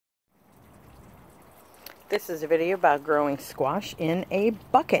This is a video about growing squash in a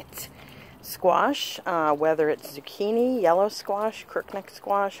bucket. Squash, whether it's zucchini, yellow squash, crookneck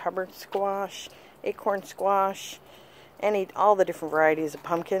squash, Hubbard squash, acorn squash, all the different varieties of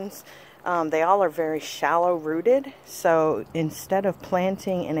pumpkins, they all are very shallow rooted. So instead of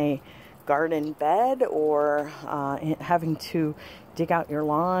planting in a garden bed or having to dig out your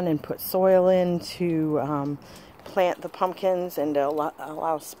lawn and put soil in to plant the pumpkins and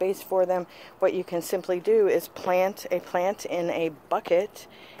allow space for them, what you can simply do is plant a plant in a bucket,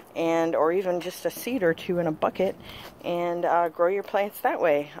 or even just a seed or two in a bucket, and grow your plants that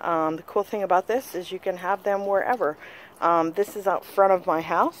way. The cool thing about this is you can have them wherever. This is out front of my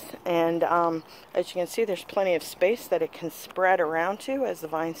house, and as you can see, there's plenty of space that it can spread around to as the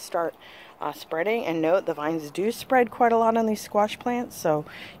vines start spreading. And note, the vines do spread quite a lot on these squash plants, so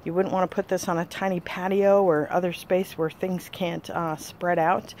you wouldn't want to put this on a tiny patio or other space where things can't spread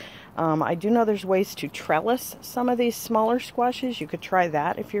out. I do know there's ways to trellis some of these smaller squashes. You could try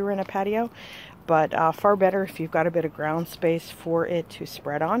that if you were in a patio, but far better if you've got a bit of ground space for it to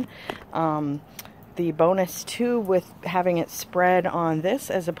spread on. The bonus too with having it spread on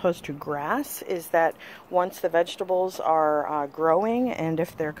this as opposed to grass is that once the vegetables are growing, and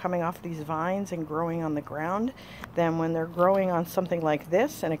if they're coming off these vines and growing on the ground, then when they're growing on something like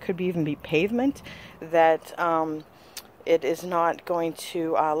this, and it could even be pavement, that it is not going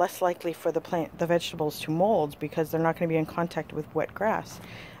to, less likely for the vegetables to mold because they're not going to be in contact with wet grass.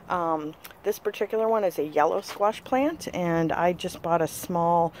 This particular one is a yellow squash plant, and I just bought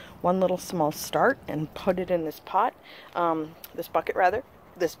one little small start and put it in this pot, this bucket rather.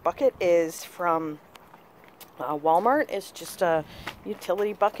 This bucket is from Walmart. It's just a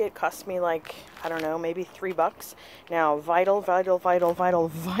utility bucket. Cost me like, I don't know, maybe $3. Now, vital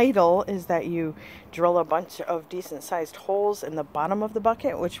is that you drill a bunch of decent sized holes in the bottom of the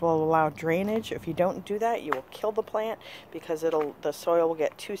bucket, which will allow drainage. If you don't do that, you will kill the plant because the soil will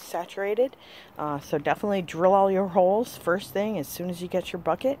get too saturated. So definitely drill all your holes first thing as soon as you get your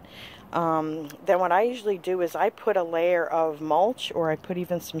bucket. Then what I usually do is I put a layer of mulch, or I put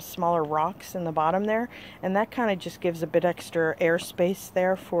even some smaller rocks in the bottom there, and that kind of just gives a bit extra airspace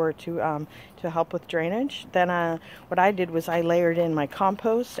there to help with drainage. Then what I did was I layered in my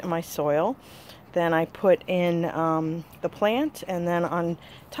compost and my soil. Then I put in the plant, and then on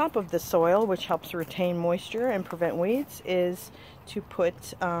top of the soil, which helps retain moisture and prevent weeds, is to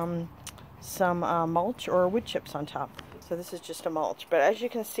put some mulch or wood chips on top. So this is just a mulch, but as you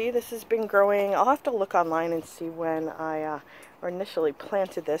can see, this has been growing. I'll have to look online and see when I initially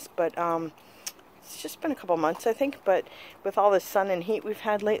planted this, but it's just been a couple months, I think. But with all the sun and heat we've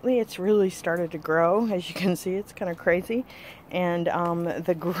had lately, it's really started to grow. As you can see, it's kind of crazy. And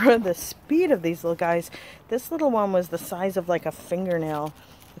the speed of these little guys, this little one was the size of like a fingernail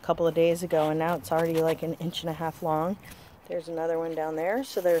a couple of days ago, and now it's already like 1.5 inches long. There's another one down there.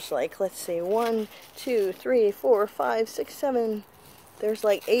 So there's like, let's see, 1, 2, 3, 4, 5, 6, 7. There's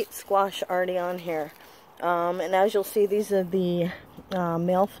like 8 squash already on here. And as you'll see, these are the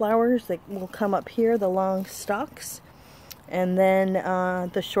male flowers that will come up here, the long stalks. And then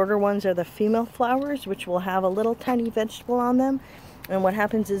the shorter ones are the female flowers, which will have a little tiny vegetable on them. And what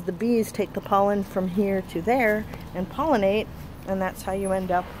happens is the bees take the pollen from here to there and pollinate, and that's how you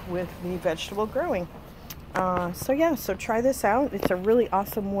end up with the vegetable growing. So yeah, so try this out. It's a really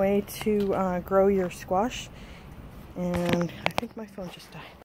awesome way to grow your squash. And I think my phone just died.